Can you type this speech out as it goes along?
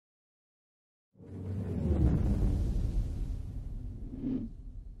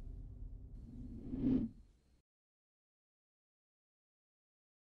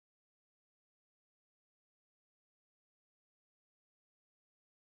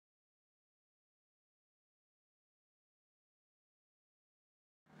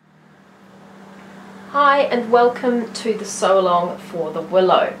Hi and welcome to the sew along for the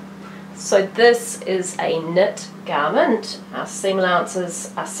Willow. So this is a knit garment. Our seam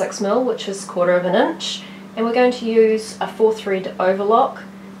allowances are 6mm, which is 1/4 of an inch, and we're going to use a 4-thread overlock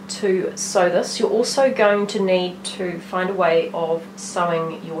to sew this. You're also going to need to find a way of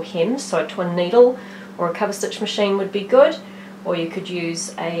sewing your hems, so a twin needle or a cover stitch machine would be good, or you could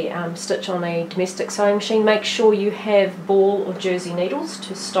use a stitch on a domestic sewing machine. Make sure you have ball or jersey needles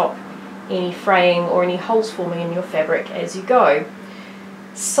to stop any fraying or any holes forming in your fabric as you go.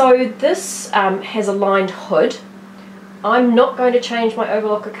 So this has a lined hood. I'm not going to change my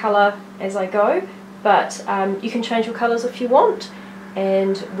overlocker colour as I go, but you can change your colours if you want,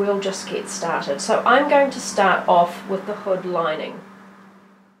 and we'll just get started. So I'm going to start off with the hood lining.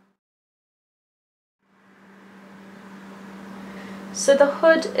 So the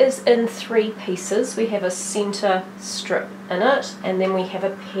hood is in 3 pieces. We have a centre strip in it, and then we have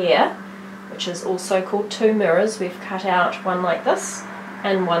a pair, which is also called 2 mirrors. We've cut out one like this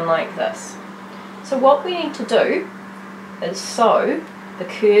and one like this. So what we need to do is sew the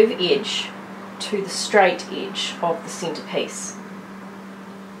curve edge to the straight edge of the centre piece.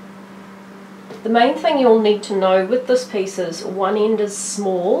 The main thing you'll need to know with this piece is one end is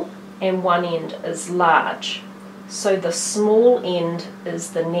small and one end is large. So the small end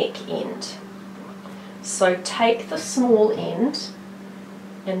is the neck end. So take the small end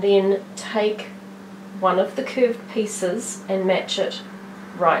and then take one of the curved pieces and match it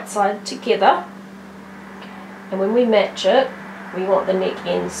right side together, and when we match it we want the neck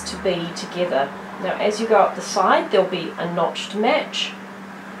ends to be together. Now as you go up the side there'll be a notch to match,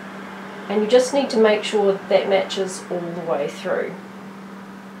 and you just need to make sure that matches all the way through.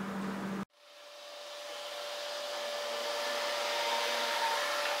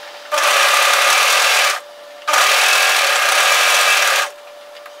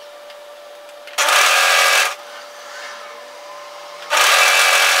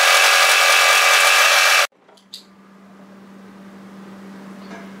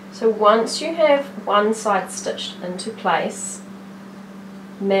 So once you have one side stitched into place,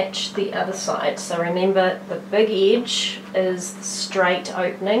 match the other side. So remember, the big edge is the straight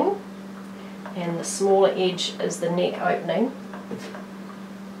opening and the smaller edge is the neck opening.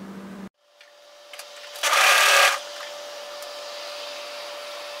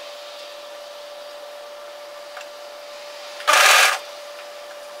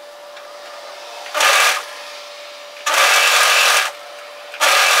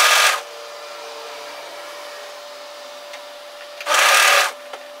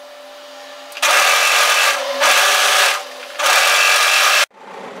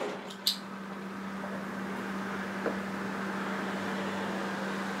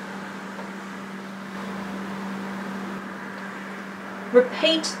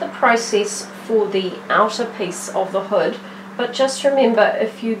 Repeat the process for the outer piece of the hood, but just remember,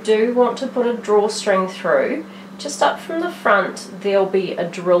 if you do want to put a drawstring through, just up from the front there'll be a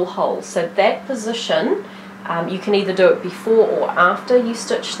drill hole. So that position, you can either do it before or after you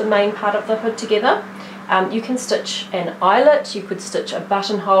stitch the main part of the hood together. You can stitch an eyelet, you could stitch a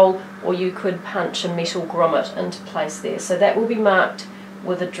buttonhole, or you could punch a metal grommet into place there. So that will be marked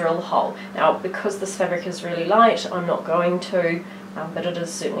with a drill hole. Now because this fabric is really light, I'm not going to, but it is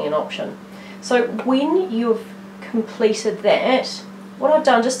certainly an option. So when you've completed that, what I've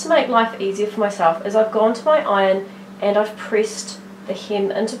done just to make life easier for myself is I've gone to my iron and I've pressed the hem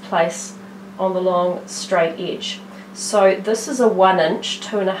into place on the long straight edge. So this is a 1 inch,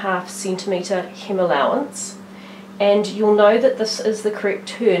 2.5 centimetre hem allowance, and you'll know that this is the correct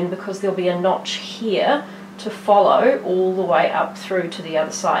turn because there'll be a notch here to follow all the way up through to the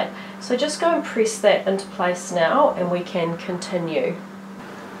other side. So just go and press that into place now and we can continue.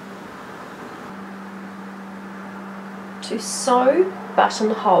 To sew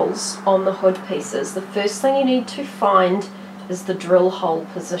buttonholes on the hood pieces, the first thing you need to find is the drill hole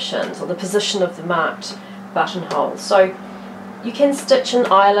position, or the position of the marked buttonhole. So you can stitch an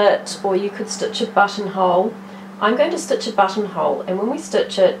eyelet or you could stitch a buttonhole. I'm going to stitch a buttonhole, and when we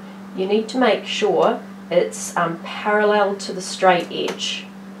stitch it you need to make sure it's parallel to the straight edge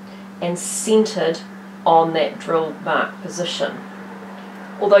and centered on that drill mark position,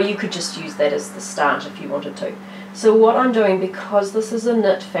 although you could just use that as the start if you wanted to. So what I'm doing, because this is a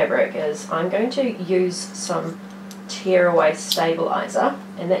knit fabric, is I'm going to use some tear away stabilizer,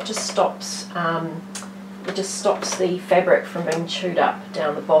 and that just stops the fabric from being chewed up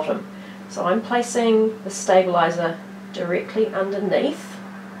down the bottom. So I'm placing the stabilizer directly underneath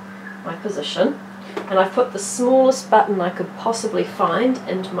my position, and I've put the smallest button I could possibly find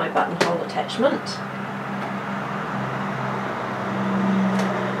into my buttonhole attachment.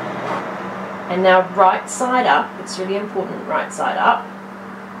 And now right side up, it's really important, right side up.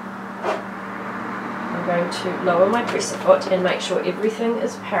 I'm going to lower my presser foot and make sure everything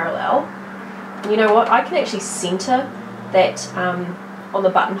is parallel. And you know what, I can actually centre that on the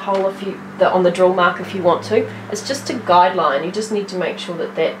buttonhole on the drill mark if you want to. It's just a guideline, you just need to make sure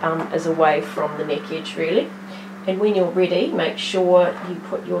that that is away from the neck edge really. And when you're ready, make sure you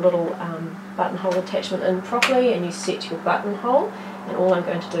put your little buttonhole attachment in properly and you set your buttonhole. And all I'm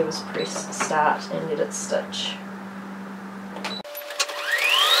going to do is press start and let it stitch.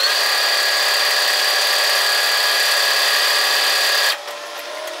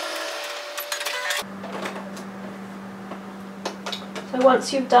 So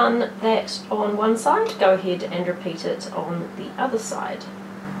once you've done that on one side, go ahead and repeat it on the other side.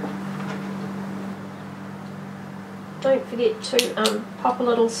 Don't forget to pop a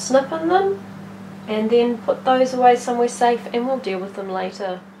little snip in them and then put those away somewhere safe and we'll deal with them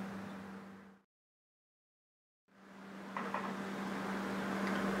later.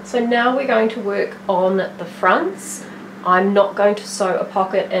 So now we're going to work on the fronts. I'm not going to sew a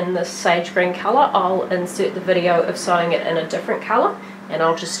pocket in the sage green colour. I'll insert the video of sewing it in a different colour and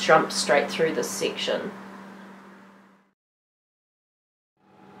I'll just jump straight through this section.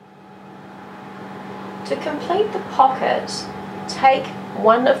 To complete the pocket, take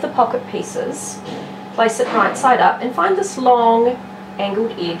one of the pocket pieces, place it right side up and find this long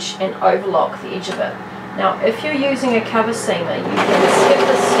angled edge and overlock the edge of it. Now if you're using a cover seamer, you can skip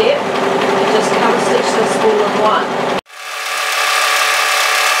this step and just cover stitch this all in one.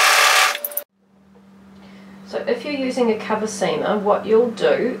 So if you're using a cover seamer, what you'll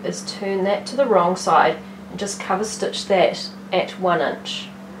do is turn that to the wrong side and just cover stitch that at 1 inch.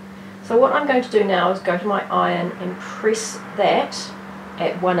 So what I'm going to do now is go to my iron and press that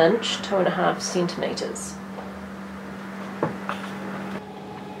at 1 inch, 2.5 centimetres.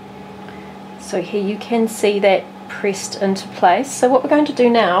 So here you can see that pressed into place. So what we're going to do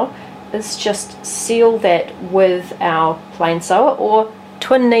now is just seal that with our plain sewer or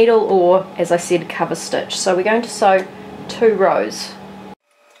twin needle or, as I said, cover stitch. So we're going to sew 2 rows.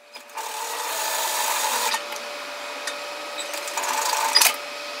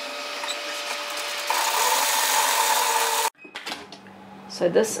 So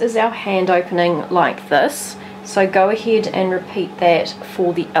this is our hand opening like this. So go ahead and repeat that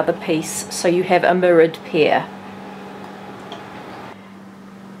for the other piece so you have a mirrored pair.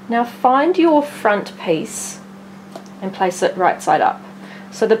 Now find your front piece and place it right side up.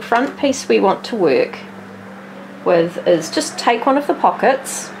 So the front piece we want to work with is just take one of the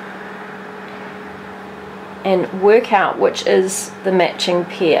pockets and work out which is the matching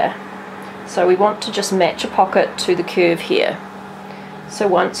pair. So we want to just match a pocket to the curve here. So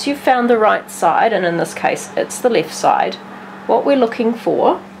once you've found the right side, and in this case it's the left side, what we're looking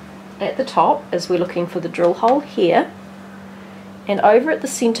for at the top is we're looking for the drill hole here, and over at the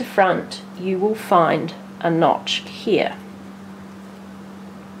centre front you will find a notch here.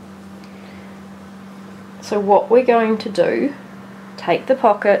 So what we're going to do, take the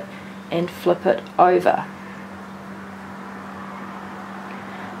pocket and flip it over.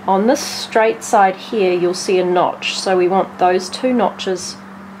 On this straight side here you'll see a notch, so we want those 2 notches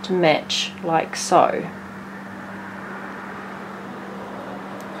to match like so.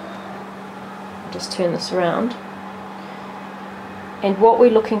 Just turn this around. And what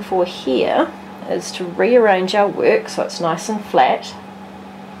we're looking for here is to rearrange our work so it's nice and flat.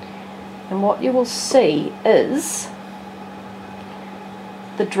 And what you will see is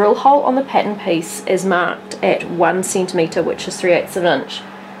the drill hole on the pattern piece is marked at 1 centimetre, which is 3/8 of an inch.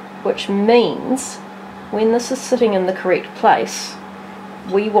 Which means when this is sitting in the correct place,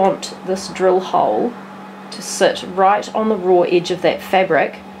 we want this drill hole to sit right on the raw edge of that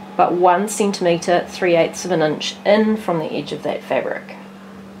fabric, but 1 centimetre, 3/8 of an inch in from the edge of that fabric.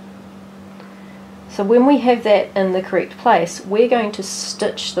 So when we have that in the correct place, we're going to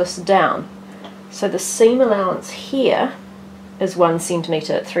stitch this down. So the seam allowance here is 1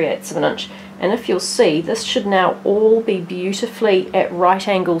 centimetre, 3/8 of an inch. And if you'll see, this should now all be beautifully at right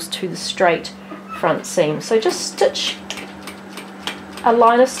angles to the straight front seam. So just stitch a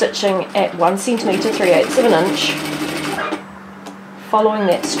line of stitching at 1 centimetre, 3/8 of an inch, following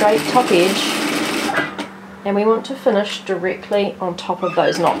that straight top edge, and we want to finish directly on top of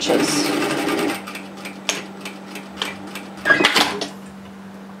those notches.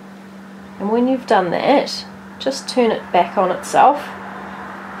 And when you've done that, just turn it back on itself.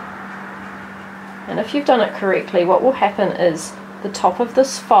 And if you've done it correctly, what will happen is the top of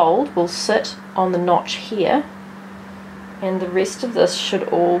this fold will sit on the notch here, and the rest of this should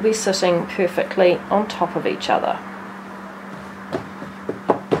all be sitting perfectly on top of each other.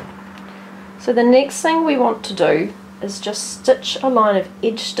 So So the next thing we want to do is just stitch a line of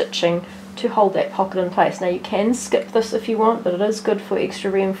edge stitching to hold that pocket in place. Now you can skip this if you want, but it is good for extra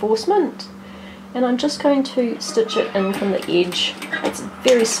reinforcement. And I'm just going to stitch it in from the edge. It's a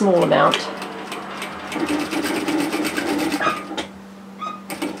very small amount.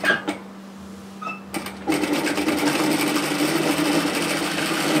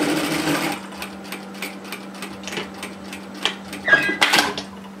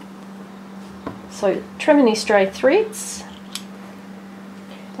 So trim any stray threads,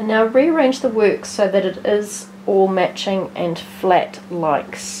 and now rearrange the work so that it is all matching and flat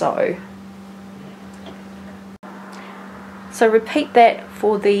like so. So repeat that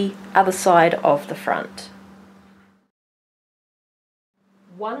for the other side of the front.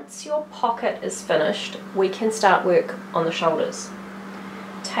 Once your pocket is finished, we can start work on the shoulders.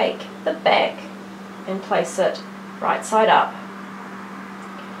 Take the back and place it right side up,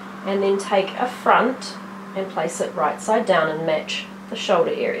 and then take a front and place it right side down and match the shoulder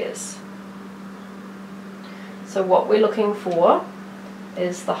areas. So what we're looking for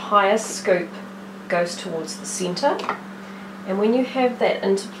is the highest scoop goes towards the centre, and when you have that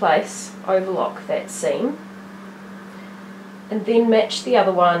into place, overlock that seam and then match the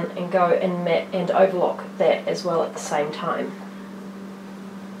other one and go and overlock that as well at the same time.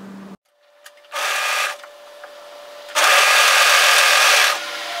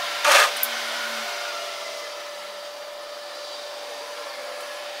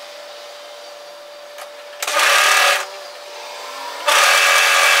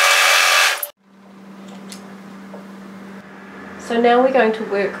 So now we're going to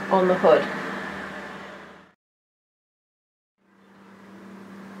work on the hood.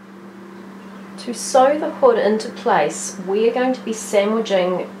 To sew the hood into place, we are going to be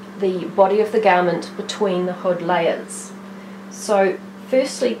sandwiching the body of the garment between the hood layers. So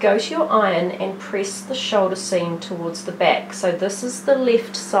firstly, go to your iron and press the shoulder seam towards the back. So this is the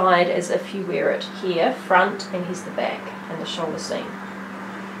left side as if you wear it here, front, and here's the back and the shoulder seam.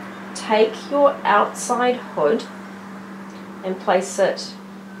 Take your outside hood and place it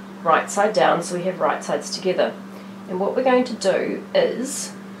right side down so we have right sides together. And what we're going to do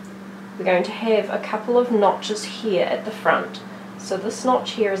is we're going to have a couple of notches here at the front. So this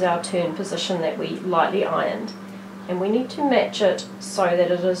notch here is our turn position that we lightly ironed, and we need to match it so that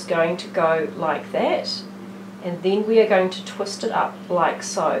it is going to go like that, and then we are going to twist it up like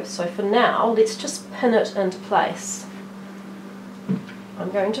so. So for now, let's just pin it into place. I'm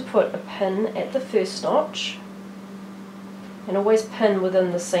going to put a pin at the first notch, and always pin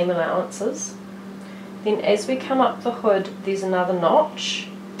within the seam allowances. Then as we come up the hood, there's another notch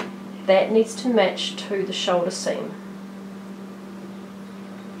that needs to match to the shoulder seam.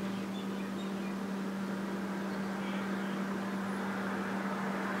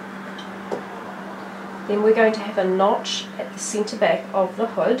 Then we're going to have a notch at the centre back of the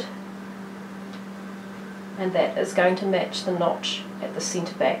hood, and that is going to match the notch at the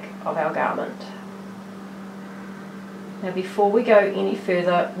centre back of our garment. Now before we go any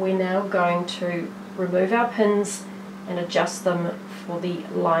further, we're now going to remove our pins and adjust them for the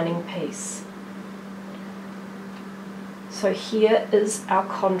lining piece. So here is our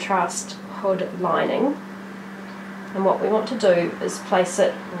contrast hood lining, and what we want to do is place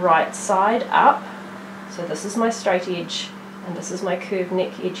it right side up. So this is my straight edge and this is my curved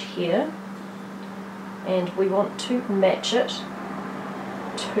neck edge here, and we want to match it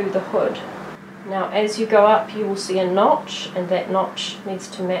to the hood. Now as you go up, you will see a notch, and that notch needs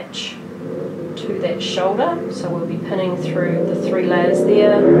to match to that shoulder, so we'll be pinning through the 3 layers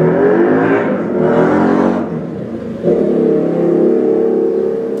there.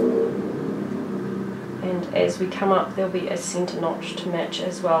 And as we come up, there'll be a centre notch to match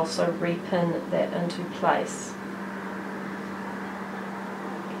as well, so repin that into place.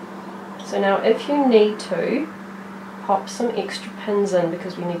 So now if you need to, pop some extra pins in,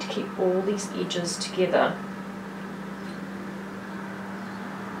 because we need to keep all these edges together.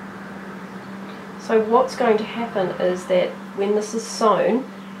 So what's going to happen is that when this is sewn,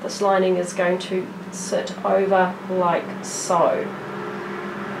 this lining is going to sit over like so.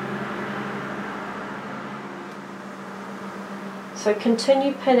 So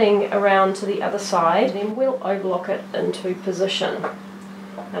continue pinning around to the other side, and then we'll overlock it into position.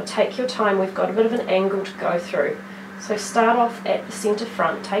 Now take your time, we've got a bit of an angle to go through. So start off at the centre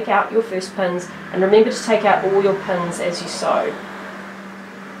front, take out your first pins, and remember to take out all your pins as you sew.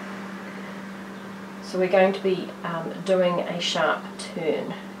 So we're going to be doing a sharp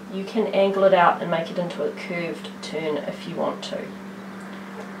turn. You can angle it out and make it into a curved turn if you want to.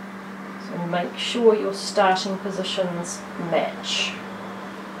 So make sure your starting positions match.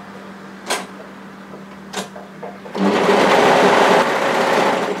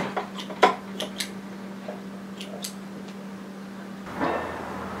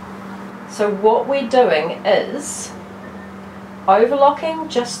 So what we're doing is overlocking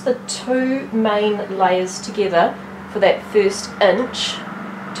just the two main layers together for that first inch,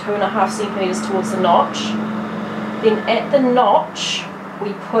 2.5 centimeters towards the notch. Then at the notch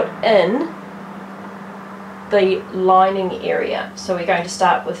we put in the lining area. So we're going to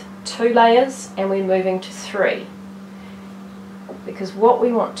start with 2 layers and we're moving to 3. Because what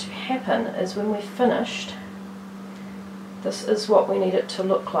we want to happen is when we're finished, this is what we need it to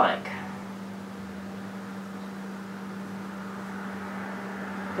look like.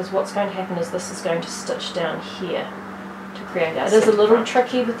 Because what's going to happen is this is going to stitch down here to create it. It is a little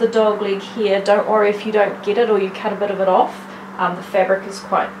tricky with the dog leg here. Don't worry if you don't get it or you cut a bit of it off. The fabric is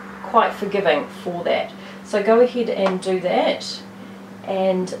quite forgiving for that. So go ahead and do that,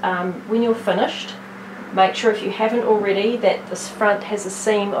 and when you're finished, make sure if you haven't already that this front has a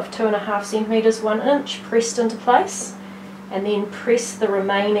seam of 2.5 centimeters, 1 inch pressed into place, and then press the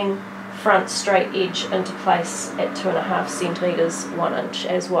remaining front straight edge into place at 2.5 centimeters, 1 inch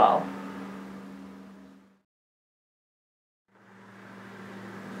as well.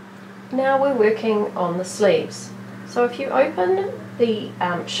 Now we're working on the sleeves. So if you open the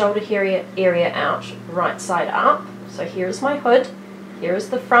shoulder area out right side up, so here is my hood, here is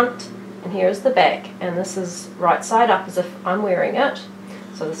the front, and here is the back, and this is right side up as if I'm wearing it.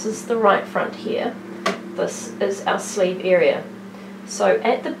 So this is the right front here. This is our sleeve area. So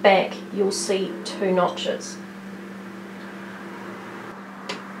at the back you'll see 2 notches.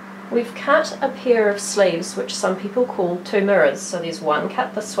 We've cut a pair of sleeves which some people call 2 mirrors. So there's one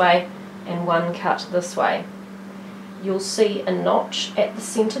cut this way and one cut this way. You'll see a notch at the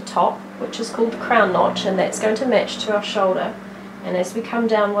centre top which is called the crown notch, and that's going to match to our shoulder, and as we come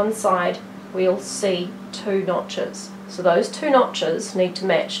down one side we'll see 2 notches. So those 2 notches need to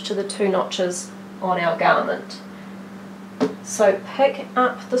match to the 2 notches on our garment. So pick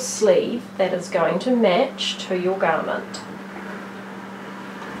up the sleeve that is going to match to your garment.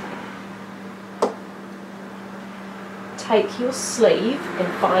 Take your sleeve and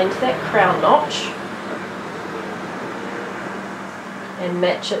find that crown notch and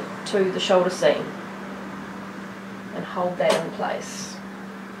match it to the shoulder seam and hold that in place.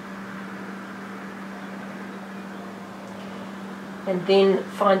 And then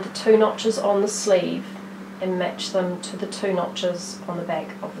find the 2 notches on the sleeve and match them to the 2 notches on the back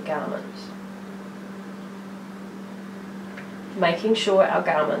of the garment, making sure our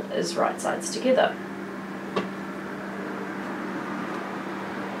garment is right sides together.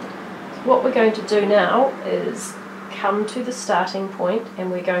 What we're going to do now is come to the starting point and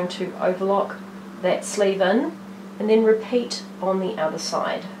we're going to overlock that sleeve in and then repeat on the other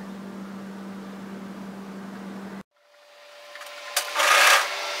side.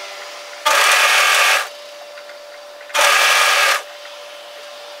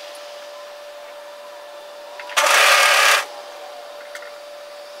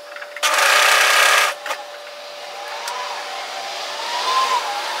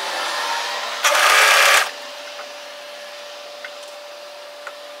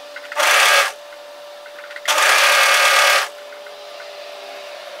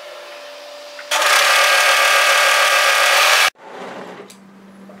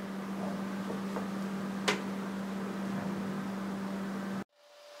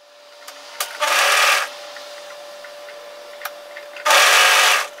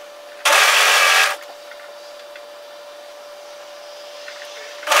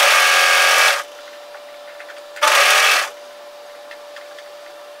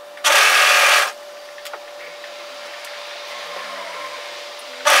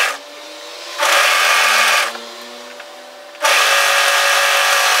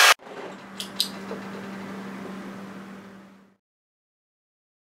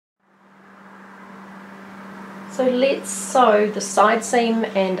 So let's sew the side seam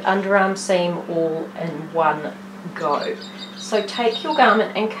and underarm seam all in one go. So take your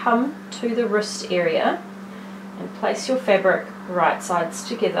garment and come to the wrist area and place your fabric right sides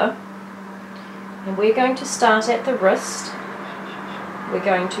together. And we're going to start at the wrist. We're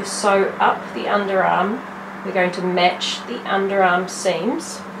going to sew up the underarm. We're going to match the underarm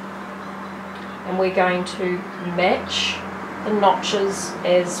seams. And we're going to match the notches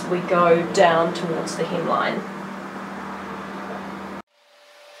as we go down towards the hemline.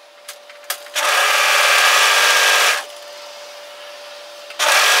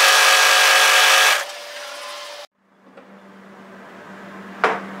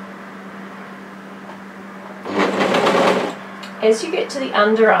 As you get to the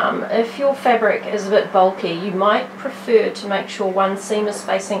underarm, if your fabric is a bit bulky, you might prefer to make sure one seam is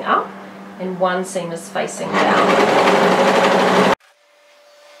facing up and one seam is facing down.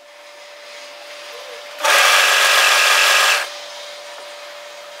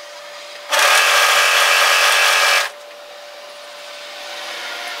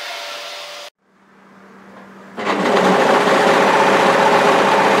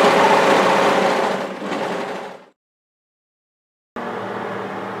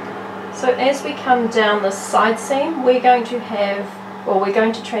 So as we come down this side seam, we're going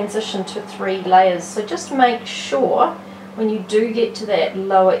to transition to 3 layers. So just make sure when you do get to that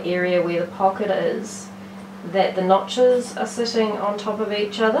lower area where the pocket is, that the notches are sitting on top of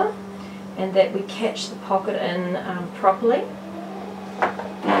each other and that we catch the pocket in properly.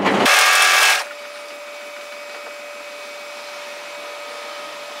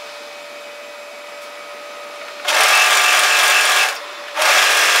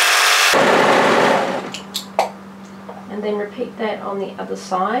 And then repeat that on the other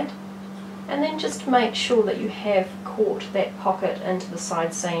side, and then just make sure that you have caught that pocket into the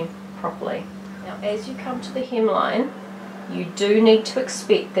side seam properly. Now as you come to the hemline, you do need to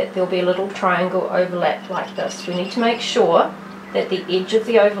expect that there'll be a little triangle overlap like this. We need to make sure that the edge of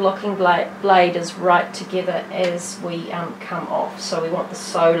the overlocking blade is right together as we come off, so we want the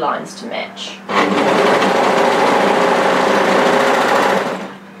sew lines to match.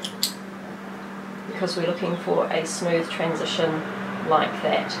 Because we're looking for a smooth transition like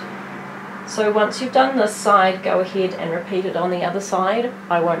that. So once you've done this side, go ahead and repeat it on the other side.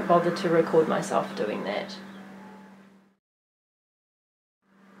 I won't bother to record myself doing that.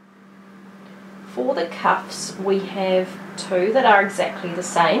 For the cuffs, we have 2 that are exactly the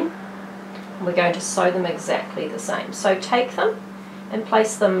same. We're going to sew them exactly the same. So take them and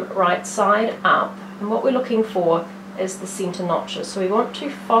place them right side up, and what we're looking for is the centre notches. So we want to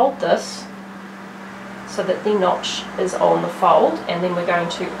fold this so that the notch is on the fold, and then we're going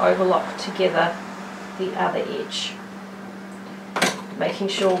to overlock together the other edge, making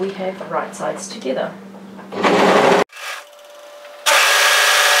sure we have right sides together.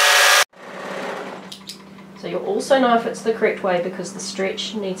 So you'll also know if it's the correct way because the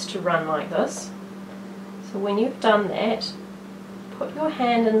stretch needs to run like this. So when you've done that, put your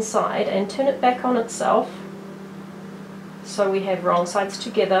hand inside and turn it back on itself, so we have wrong sides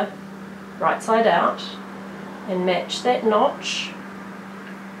together, right side out, and match that notch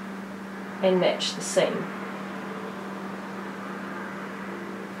and match the seam.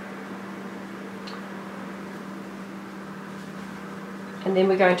 And then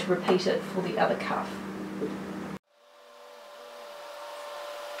we're going to repeat it for the other cuff.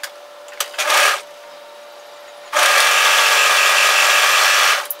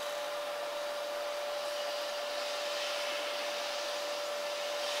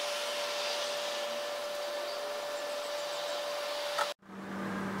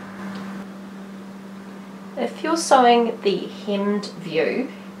 If you're sewing the hemmed view,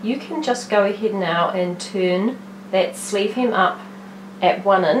 you can just go ahead now and turn that sleeve hem up at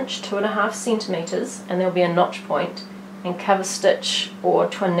 1 inch, 2.5 centimeters, and there'll be a notch point, and cover stitch or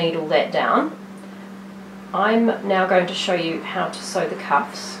twin needle that down. I'm now going to show you how to sew the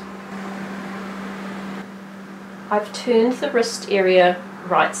cuffs. I've turned the wrist area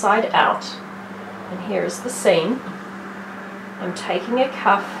right side out, and here is the seam. I'm taking a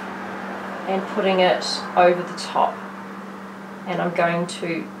cuff and putting it over the top, and I'm going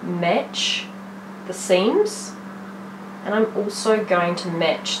to match the seams, and I'm also going to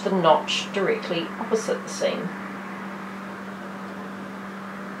match the notch directly opposite the seam.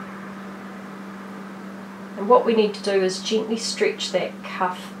 And what we need to do is gently stretch that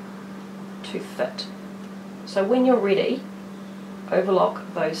cuff to fit. So when you're ready,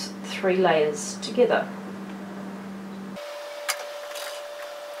 overlock those 3 layers together.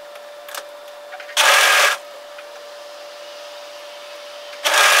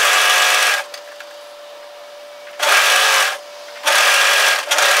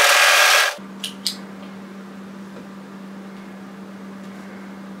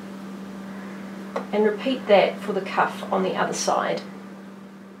 And repeat that for the cuff on the other side.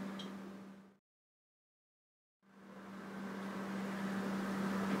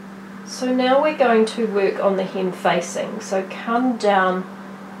 So now we're going to work on the hem facing. So come down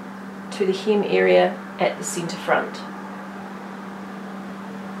to the hem area at the centre front.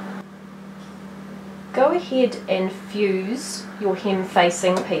 Go ahead and fuse your hem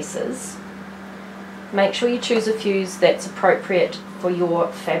facing pieces. Make sure you choose a fuse that's appropriate for your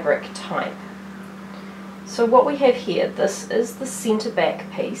fabric type. So what we have here, this is the centre back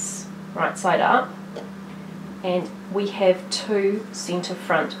piece, right side up, and we have 2 centre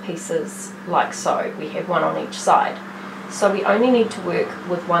front pieces like so. We have 1 on each side. So we only need to work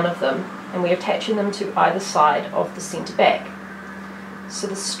with 1 of them, and we're attaching them to either side of the centre back. So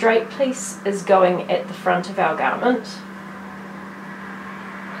the straight piece is going at the front of our garment.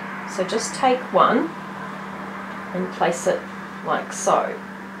 So just take 1 and place it like so.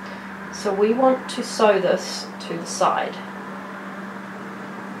 So we want to sew this to the side.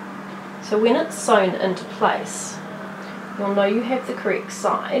 So when it's sewn into place, you'll know you have the correct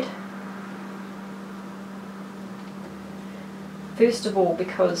side First of all,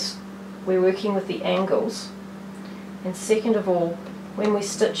 because we're working with the angles, and second of all, when we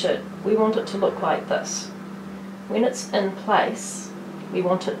stitch it, we want it to look like this. When it's in place, we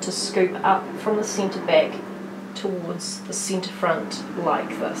want it to scoop up from the centre back towards the centre front like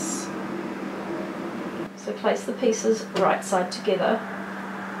this. So place the pieces right side together.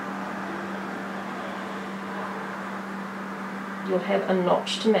 You'll have a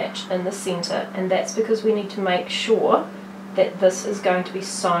notch to match in the centre, and that's because we need to make sure that this is going to be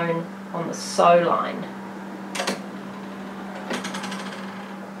sewn on the sew line.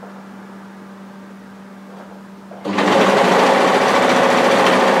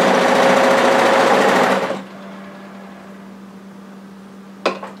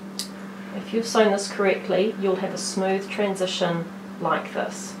 If you've sewn this correctly, you'll have a smooth transition like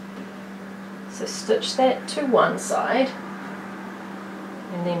this. So stitch that to one side,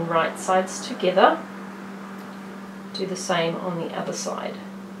 and then right sides together. Do the same on the other side.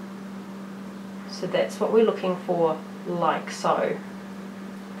 So that's what we're looking for, like so.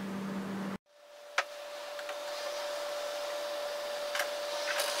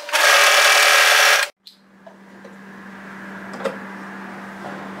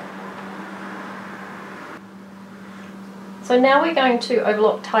 So now we're going to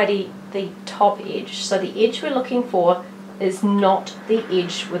overlock tidy the top edge. So the edge we're looking for is not the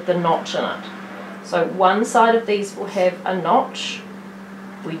edge with the notch in it. So one side of these will have a notch.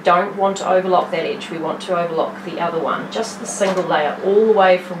 We don't want to overlock that edge, we want to overlock the other one. Just the single layer all the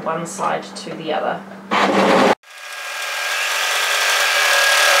way from one side to the other.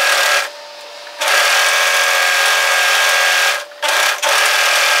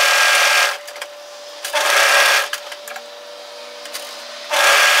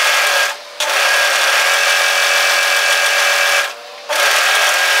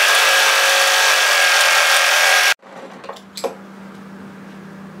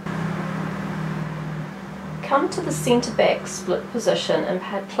 Come to the centre back split position and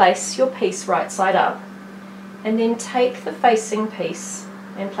place your piece right side up, and then take the facing piece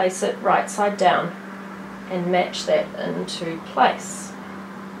and place it right side down and match that into place.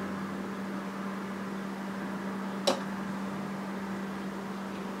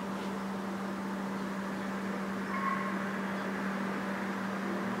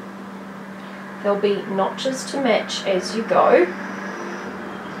 There'll be notches to match as you go.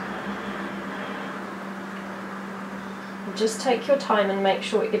 Just take your time and make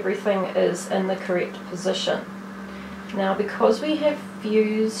sure everything is in the correct position. Now, because we have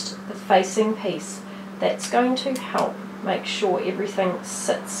fused the facing piece, that's going to help make sure everything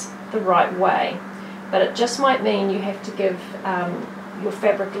sits the right way. But it just might mean you have to give your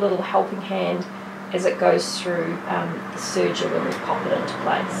fabric a little helping hand as it goes through the serger when we pop it into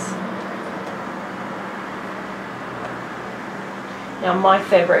place. Now, my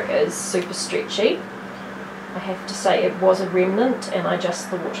fabric is super stretchy. I have to say it was a remnant, and I just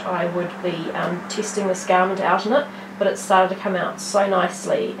thought I would be testing this garment out in it, but it started to come out so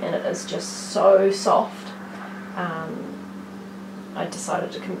nicely and it is just so soft. I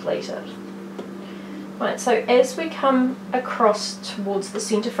decided to complete it. Right, so as we come across towards the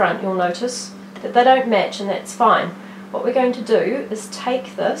centre front, you'll notice that they don't match, and that's fine. What we're going to do is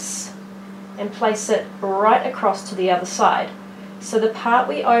take this and place it right across to the other side. So the part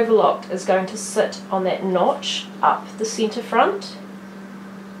we overlocked is going to sit on that notch up the centre front,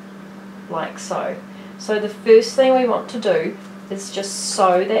 like so. So the first thing we want to do is just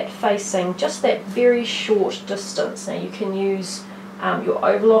sew that facing, just that very short distance. Now you can use your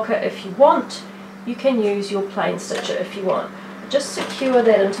overlocker if you want, you can use your plain stitcher if you want. Just secure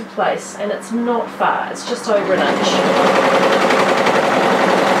that into place, and it's not far, it's just over an inch.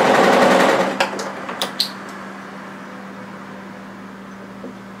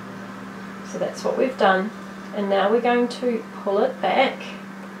 So that's what we've done, and now we're going to pull it back.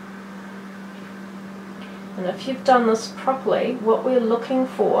 And if you've done this properly, what we're looking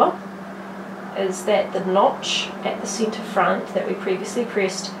for is that the notch at the centre front that we previously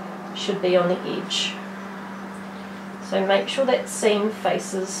pressed should be on the edge. So make sure that seam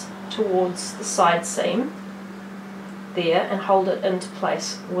faces towards the side seam there and hold it into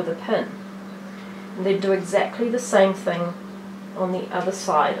place with a pin. And then do exactly the same thing on the other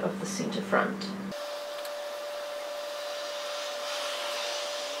side of the centre front.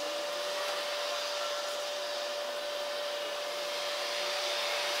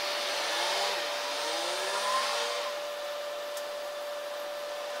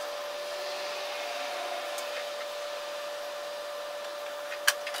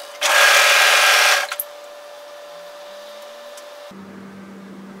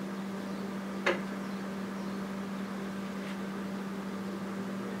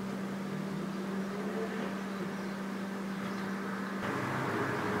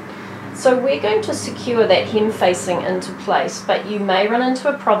 So we're going to secure that hem facing into place, but you may run into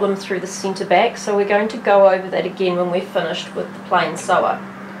a problem through the centre back, so we're going to go over that again when we're finished with the plain sewer.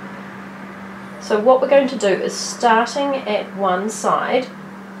 So what we're going to do is, starting at one side,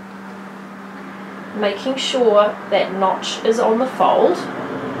 making sure that notch is on the fold,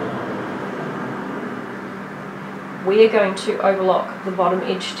 we are going to overlock the bottom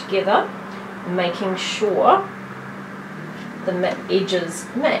edge together, making sure the edges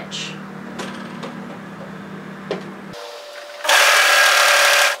match.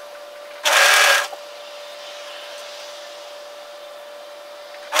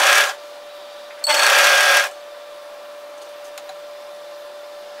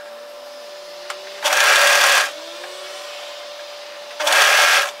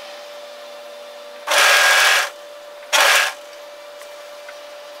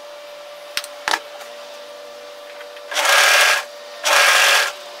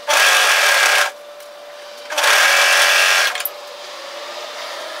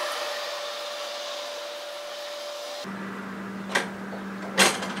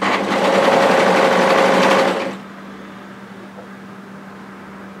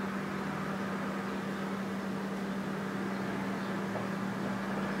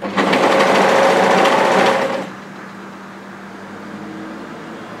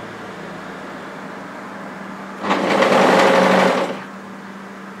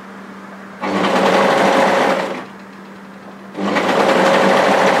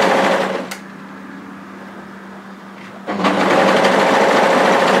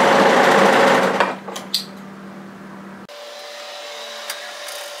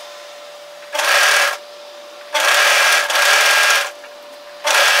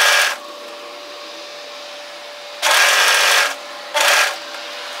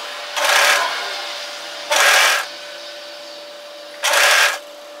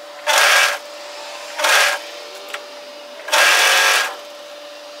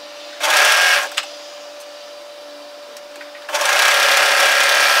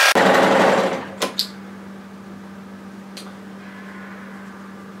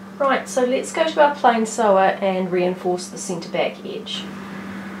 Right, so let's go to our plain sewer and reinforce the centre back edge.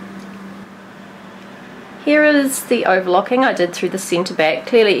 Here is the overlocking I did through the centre back.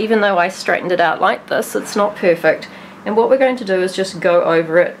 Clearly, even though I straightened it out like this, it's not perfect. And what we're going to do is just go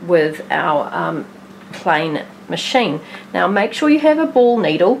over it with our plain machine. Now make sure you have a ball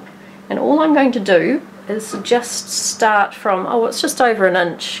needle, and all I'm going to do is just start from, oh, it's just over an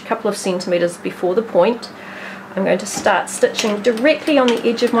inch, a couple of centimetres before the point. I'm going to start stitching directly on the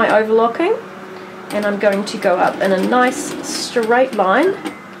edge of my overlocking, and I'm going to go up in a nice straight line.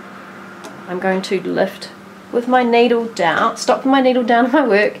 I'm going to lift with my needle down, stop my needle down on my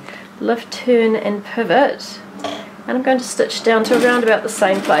work, lift, turn and pivot, and I'm going to stitch down to around about the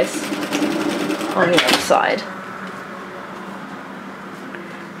same place on the other side.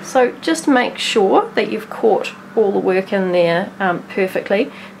 So just make sure that you've caught all the work in there perfectly.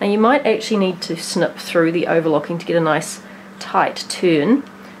 Now you might actually need to snip through the overlocking to get a nice tight turn.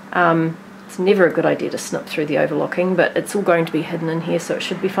 It's never a good idea to snip through the overlocking, but it's all going to be hidden in here, so it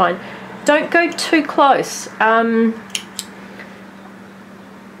should be fine. Don't go too close. An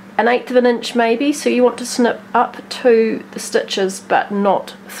 1/8 of an inch maybe, so you want to snip up to the stitches but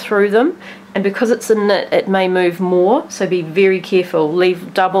not through them. And because it's a knit, it may move more, so be very careful.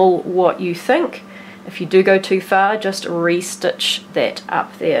 Leave double what you think. If you do go too far, just re-stitch that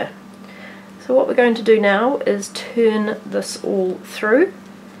up there. So what we're going to do now is turn this all through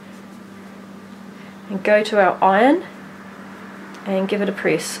and go to our iron and give it a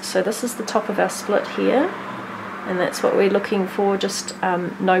press. So this is the top of our split here, and that's what we're looking for, just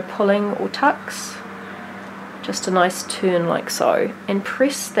no pulling or tucks, just a nice turn like so, and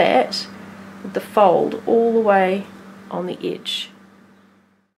press that with the fold all the way on the edge.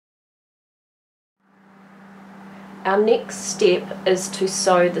 Our next step is to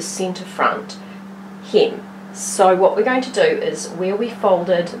sew the centre front hem. So what we're going to do is, where we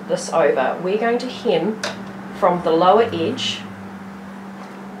folded this over, we're going to hem from the lower edge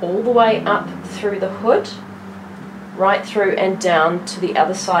all the way up through the hood, right through and down to the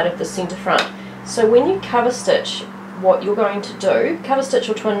other side of the centre front. So when you cover stitch, what you're going to do, cover stitch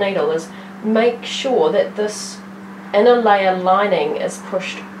or twin needle, is make sure that this inner layer lining is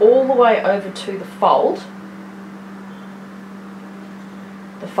pushed all the way over to the fold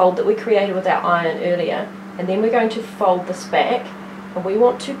that we created with our iron earlier, and then we're going to fold this back, and we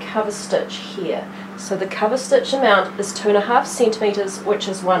want to cover stitch here. So the cover stitch amount is 2.5 centimetres, which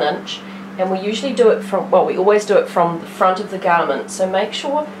is 1 inch, and we usually do it from, well, we always do it from the front of the garment, so make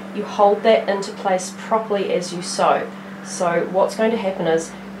sure you hold that into place properly as you sew. So what's going to happen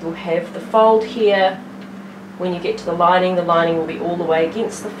is You'll have the fold here. When you get to the lining will be all the way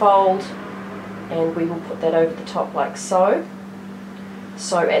against the fold, and we will put that over the top like so.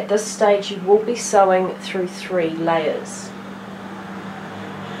 So at this stage you will be sewing through 3 layers.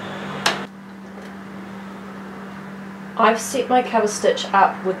 I've set my cover stitch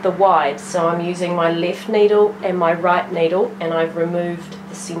up with the wide, so I'm using my left needle and my right needle, and I've removed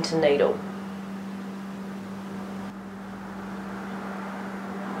the centre needle.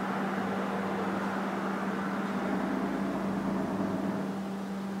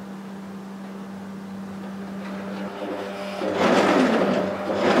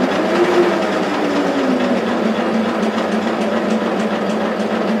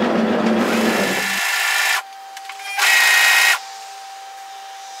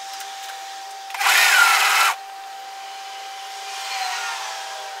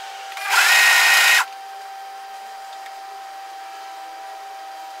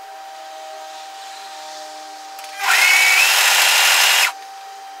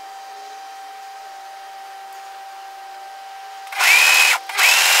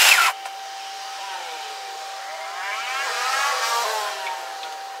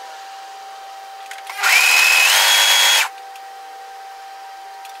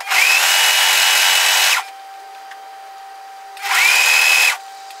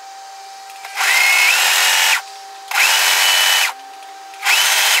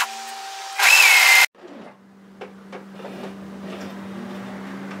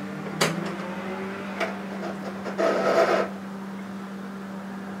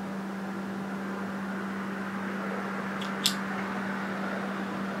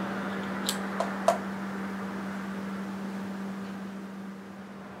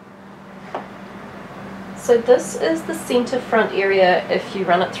 So this is the centre front area if you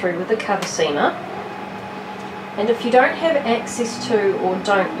run it through with the cover seamer. And if you don't have access to or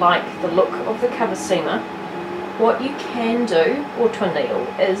don't like the look of the cover seamer, what you can do, or twin needle,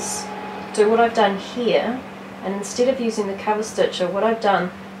 is do what I've done here, and instead of using the cover stitcher, what I've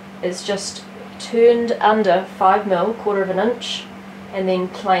done is just turned under 5mm, 1/4 of an inch, and then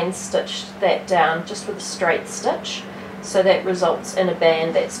plain stitched that down just with a straight stitch. So that results in a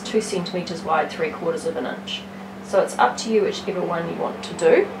band that's 2 centimetres wide, 3/4 of an inch. So it's up to you whichever one you want to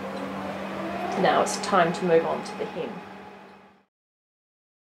do. Now it's time to move on to the hem.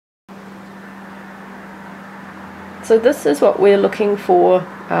 So this is what we're looking for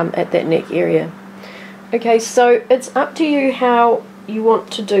at that neck area. Okay, so it's up to you how you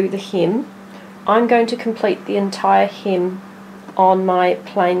want to do the hem. I'm going to complete the entire hem on my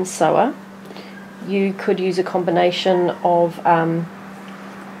plain sewer. You could use a combination of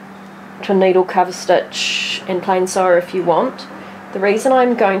twin needle, cover stitch and plain sewer if you want. The reason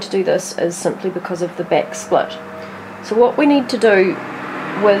I'm going to do this is simply because of the back split. So what we need to do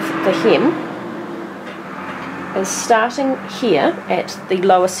with the hem is, starting here at the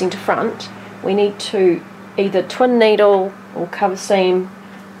lower centre front, we need to either twin needle or cover seam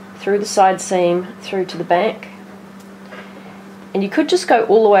through the side seam through to the back. And you could just go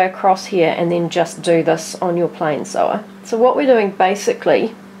all the way across here and then just do this on your plain sewer. So what we're doing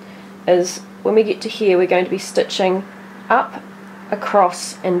basically is, when we get to here, we're going to be stitching up,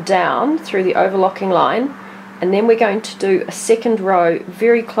 across and down through the overlocking line, and then we're going to do a second row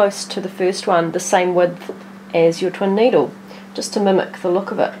very close to the first one, the same width as your twin needle, just to mimic the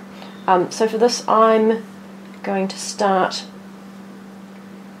look of it. So for this I'm going to start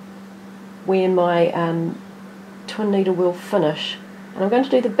where my twin needle will finish, and I'm going to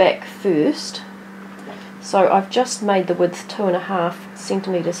do the back first. So I've just made the width 2.5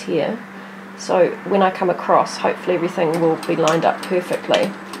 centimetres here, so when I come across, hopefully everything will be lined up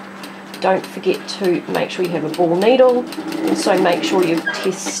perfectly. Don't forget to make sure you have a ball needle, also make sure you've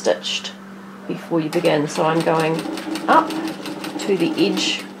test stitched before you begin. So I'm going up to the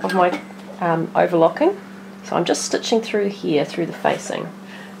edge of my overlocking, so I'm just stitching through here, through the facing.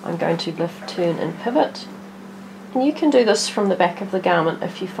 I'm going to lift, turn and pivot. And you can do this from the back of the garment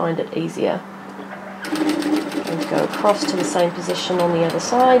if you find it easier. And go across to the same position on the other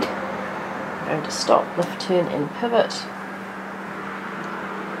side. I'm going to stop, lift, turn and pivot.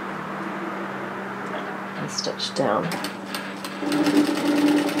 And stitch down.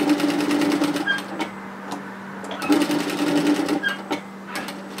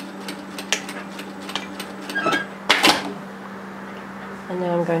 And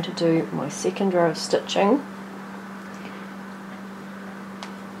now I'm going to do my second row of stitching.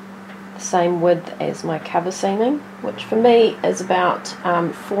 Same width as my cover seaming, which for me is about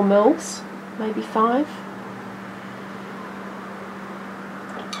 4 mils, maybe 5.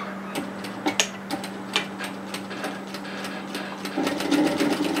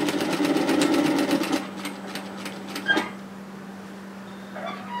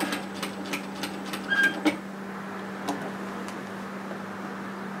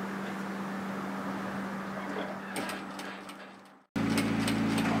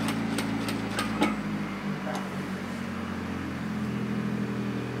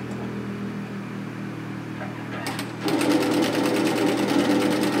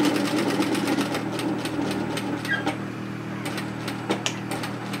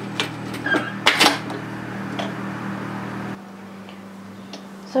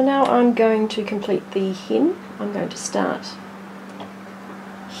 So now I'm going to complete the hem. I'm going to start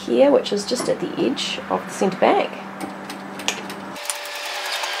here, which is just at the edge of the centre back.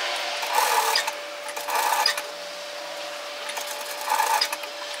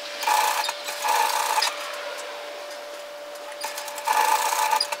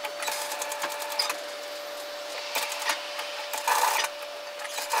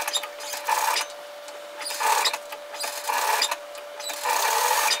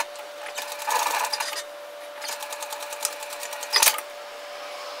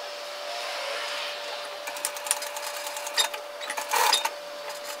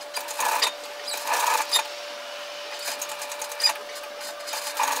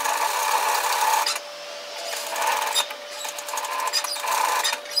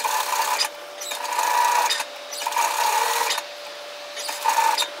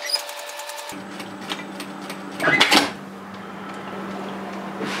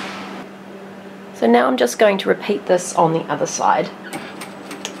 So now I'm just going to repeat this on the other side.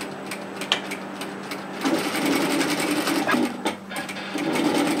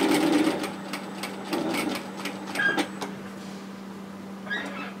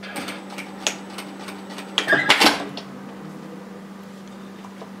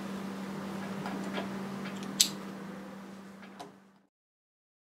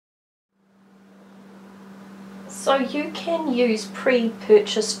 So you can use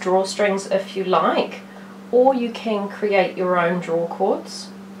pre-purchased drawstrings if you like, or you can create your own draw cords.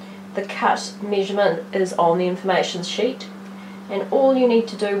 The cut measurement is on the information sheet, and all you need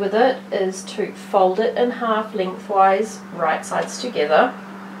to do with it is to fold it in half lengthwise, right sides together,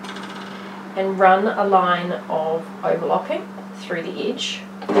 and run a line of overlocking through the edge.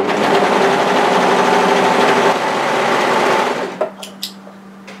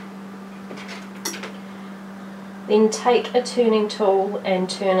 Then take a turning tool and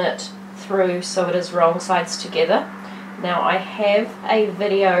turn it through so it is wrong sides together. Now I have a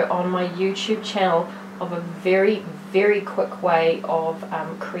video on my YouTube channel of a very quick way of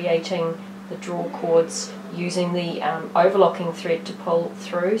creating the draw cords using the overlocking thread to pull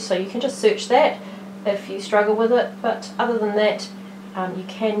through, so you can just search that if you struggle with it, but other than that you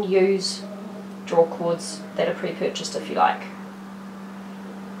can use draw cords that are pre-purchased if you like.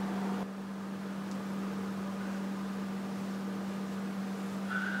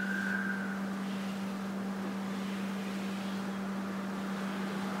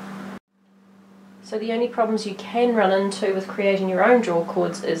 So the only problems you can run into with creating your own draw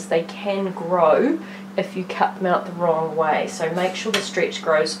cords is they can grow if you cut them out the wrong way. So make sure the stretch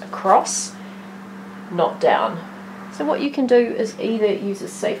grows across, not down. So what you can do is either use a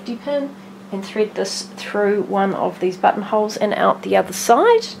safety pin and thread this through one of these buttonholes and out the other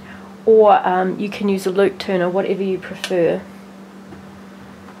side, or you can use a loop turner, whatever you prefer.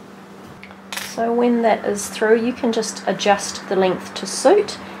 So when that is through, you can just adjust the length to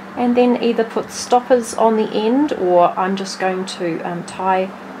suit, and then either put stoppers on the end, or I'm just going to tie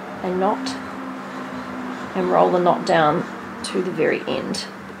a knot and roll the knot down to the very end.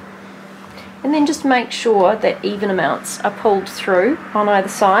 And then just make sure that even amounts are pulled through on either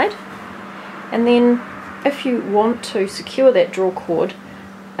side. And then if you want to secure that draw cord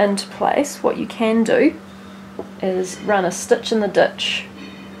into place, what you can do is run a stitch in the ditch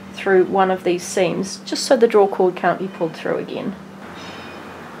through one of these seams, just so the draw cord can't be pulled through again.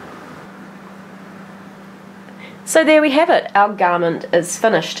 So there we have it, our garment is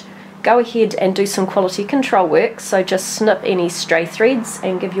finished. Go ahead and do some quality control work, so just snip any stray threads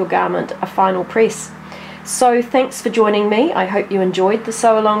and give your garment a final press. So thanks for joining me, I hope you enjoyed the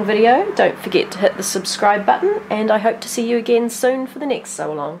sew along video. Don't forget to hit the subscribe button, and I hope to see you again soon for the next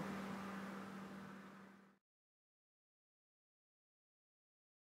sew along.